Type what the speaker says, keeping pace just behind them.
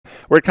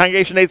We're at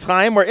Congregation Eitz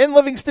Chaim. We're in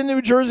Livingston,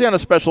 New Jersey on a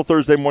special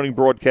Thursday morning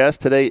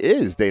broadcast. Today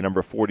is day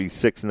number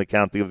 46 in the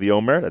counting of the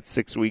Omer. That's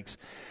 6 weeks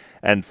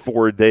and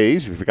 4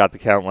 days. If you forgot to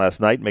count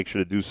last night, make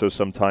sure to do so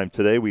sometime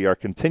today. We are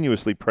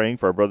continuously praying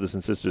for our brothers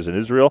and sisters in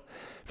Israel,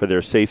 for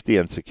their safety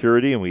and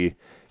security, and we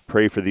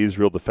pray for the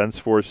Israel Defense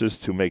Forces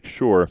to make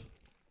sure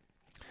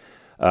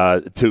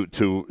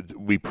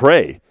we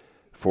pray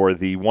for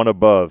the one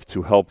above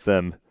to help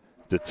them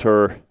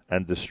deter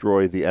and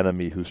destroy the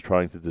enemy who's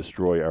trying to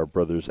destroy our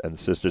brothers and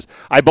sisters.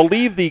 I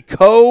believe the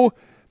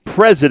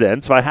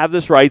co-presidents, if I have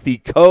this right, the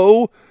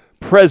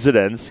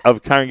co-presidents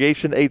of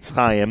Congregation Eitz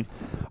Chaim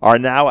are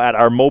now at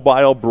our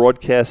mobile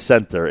broadcast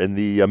center in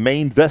the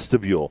main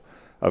vestibule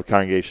of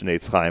Congregation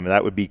Eitz Chaim, and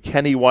that would be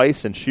Kenny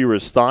Weiss and Shira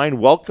Stein.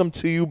 Welcome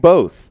to you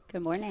both.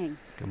 Good morning.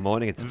 Good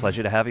morning. It's a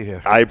pleasure to have you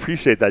here. I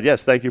appreciate that.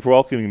 Yes, thank you for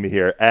welcoming me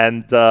here.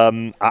 And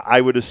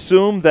I would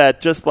assume that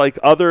just like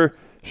other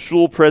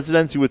shul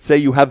presidents, you would say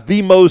you have the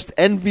most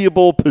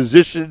enviable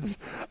positions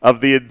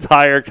of the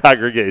entire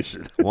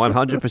congregation.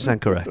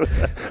 100% correct.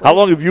 How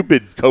long have you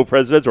been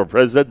co-president or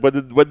president?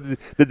 When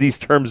did these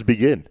terms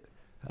begin?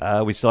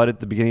 We started at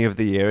the beginning of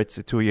the year. It's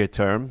a 2-year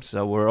term,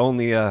 so we're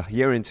only a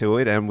year into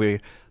it, and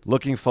we're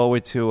looking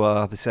forward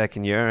to the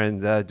second year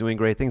and doing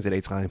great things at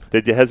Eitz Chaim.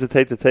 Did you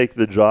hesitate to take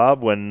the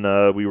job when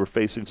we were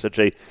facing such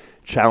a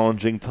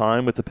challenging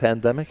time with the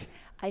pandemic?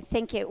 I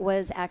think it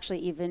was actually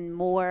even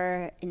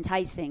more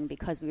enticing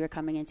because we were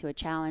coming into a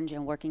challenge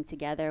and working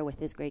together with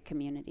this great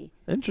community.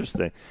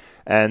 Interesting.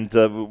 And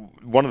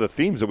one of the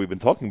themes that we've been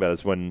talking about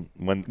is when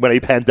a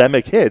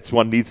pandemic hits,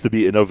 one needs to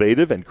be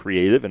innovative and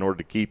creative in order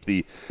to keep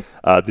the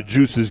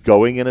juices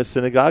going in a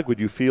synagogue.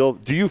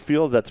 Do you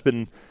feel that's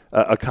been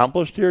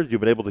accomplished here?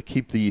 You've been able to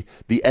keep the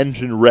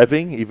engine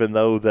revving, even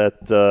though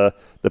that the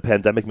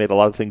pandemic made a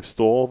lot of things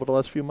stall over the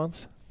last few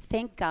months?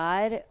 Thank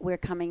God we're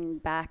coming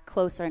back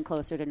closer and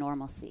closer to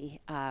normalcy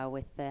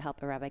with the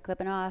help of Rabbi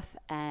Klippenoff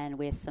and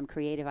with some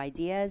creative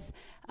ideas.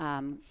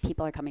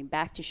 People are coming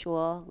back to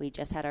shul. We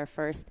just had our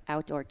first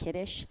outdoor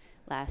kiddush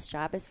last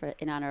Shabbos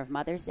in honor of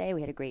Mother's Day. We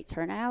had a great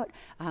turnout.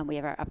 We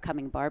have our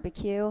upcoming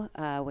barbecue,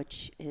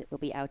 which will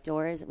be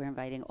outdoors. We're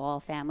inviting all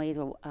families.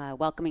 We're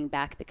welcoming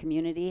back the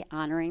community,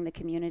 honoring the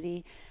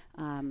community.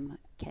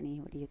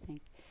 Kenny, what do you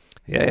think?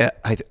 Yeah.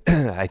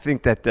 I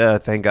think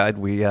that, thank God,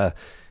 we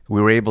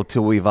were able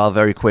to evolve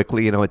very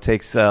quickly. You know, it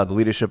takes the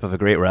leadership of a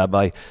great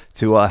rabbi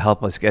to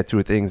help us get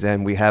through things,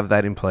 and we have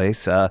that in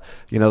place. The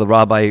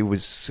rabbi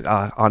was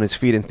on his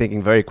feet and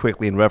thinking very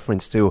quickly in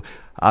reference to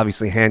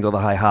obviously handle the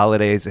high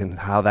holidays and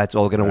how that's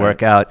all going to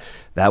work out.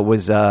 That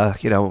was,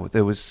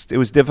 it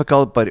was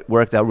difficult, but it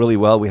worked out really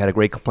well. We had a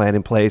great plan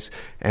in place,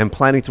 and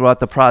planning throughout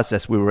the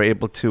process, we were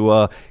able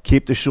to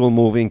keep the shul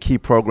moving,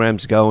 keep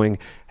programs going,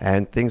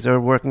 and things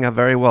are working out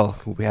very well.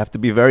 We have to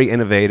be very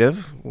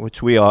innovative,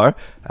 which we are,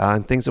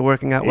 and things are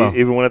working out well.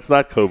 Even when it's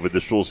not COVID,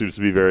 the shul seems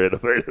to be very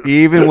innovative.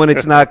 Even when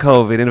it's not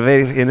COVID,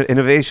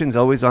 innovation's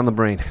always on the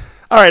brain.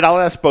 All right, I'll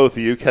ask both of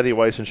you, Kenny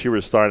Weiss and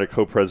Shira Stein,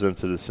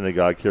 co-presidents of the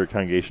synagogue here at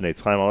Congregation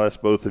Eitz Chaim. I'll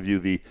ask both of you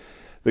the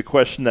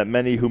question that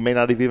many who may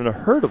not have even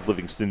heard of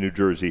Livingston, New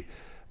Jersey,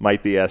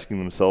 might be asking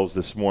themselves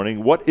this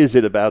morning. What is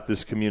it about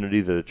this community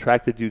that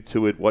attracted you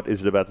to it? What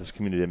is it about this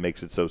community that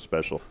makes it so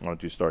special? Why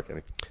don't you start,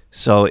 Kenny?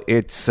 So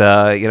it's,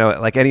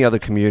 like any other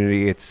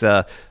community, it's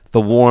the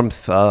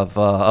warmth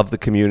of the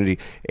community.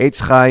 Eitz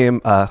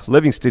Chaim,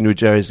 Livingston, New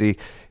Jersey,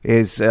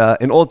 is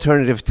an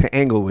alternative to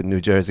Englewood,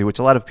 New Jersey, which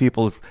a lot of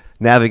people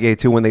navigate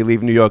to when they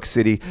leave New York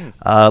City.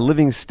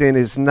 Livingston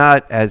is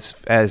not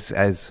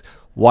as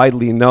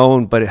widely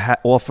known, but it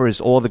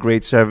offers all the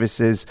great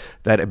services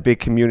that a big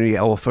community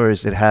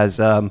offers. It has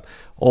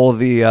all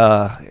the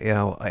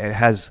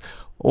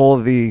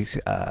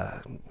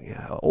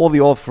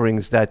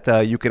offerings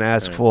that you can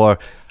ask for.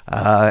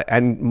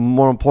 And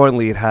more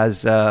importantly, it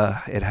has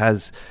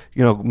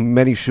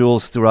many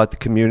shuls throughout the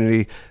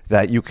community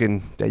that you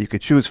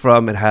could choose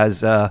from. It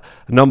has a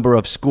number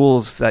of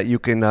schools that you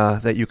can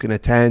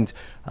attend.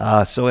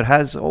 So it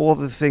has all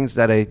the things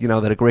that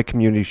a great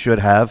community should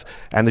have.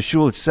 And the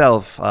shul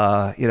itself,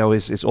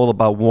 is all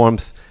about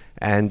warmth,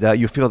 and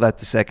you feel that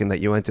the second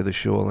that you enter the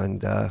shul.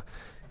 And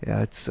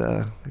it's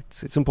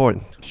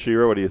important.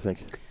 Shira, what do you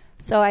think?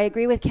 So I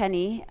agree with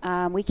Kenny.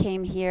 We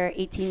came here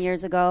 18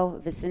 years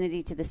ago.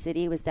 Vicinity to the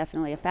city was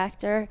definitely a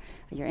factor.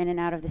 You're in and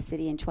out of the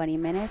city in 20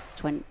 minutes,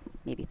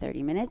 maybe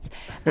 30 minutes.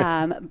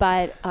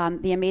 But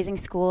the amazing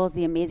schools,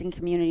 the amazing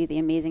community, the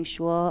amazing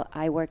shul.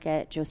 I work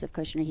at Joseph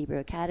Kushner Hebrew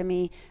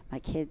Academy. My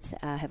kids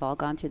have all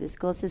gone through the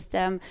school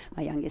system.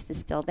 My youngest is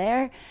still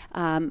there.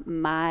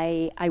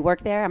 I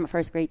work there. I'm a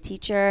first grade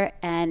teacher.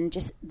 And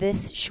just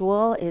this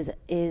shul is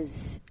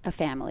a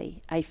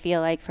family. I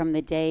feel like from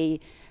the day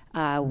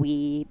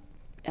we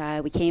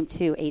came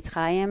to Eitz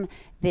Chaim,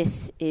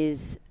 this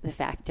is the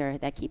factor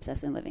that keeps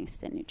us in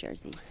Livingston, New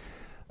Jersey.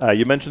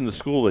 You mentioned the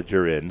school that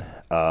you're in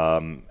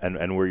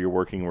and where you're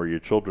working, where your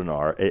children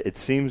are. It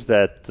seems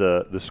that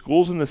the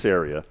schools in this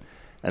area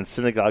and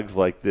synagogues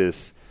like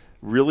this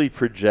really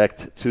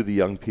project to the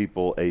young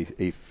people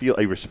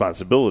a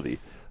responsibility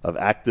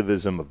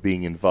activism, of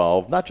being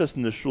involved, not just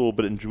in the shul,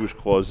 but in Jewish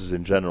causes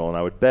in general. And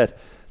I would bet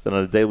that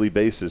on a daily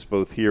basis,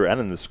 both here and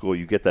in the school,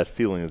 you get that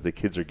feeling that the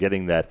kids are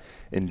getting that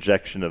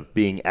injection of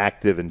being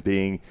active and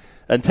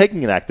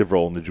taking an active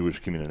role in the Jewish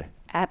community.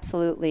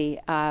 Absolutely.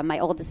 My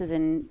oldest is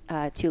in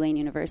Tulane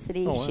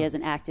University. Oh, wow. She has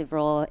an active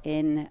role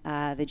in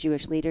the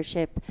Jewish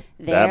leadership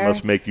there. That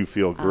must make you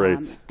feel great.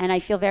 And I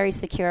feel very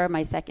secure.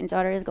 My second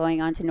daughter is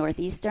going on to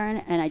Northeastern,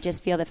 and I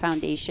just feel the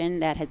foundation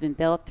that has been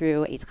built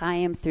through Eitz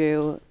Chaim,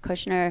 through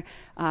Kushner.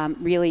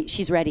 Really,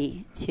 she's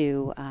ready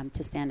to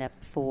stand up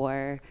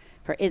for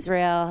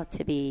Israel,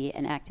 to be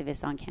an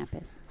activist on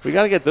campus. We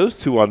got to get those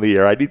two on the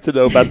air. I need to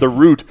know about the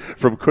route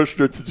from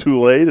Kushner to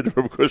Tulane and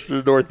from Kushner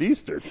to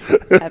Northeastern.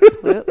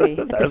 Absolutely.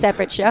 It's a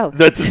separate show.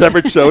 That's a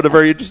separate show and a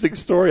very interesting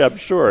story, I'm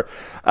sure.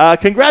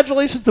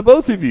 Congratulations to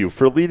both of you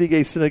for leading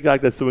a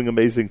synagogue that's doing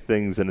amazing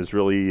things and is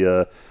really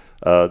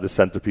the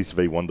centerpiece of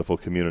a wonderful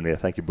community. I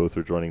thank you both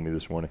for joining me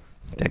this morning.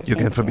 Thank you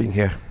again for being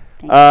here.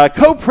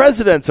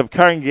 Co-presidents of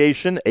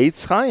Congregation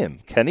Eitz Chaim,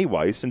 Kenny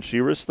Weiss and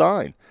Shira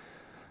Stein.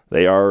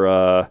 They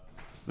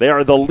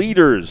are the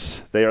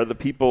leaders. They are the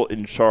people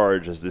in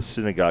charge as the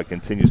synagogue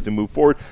continues to move forward.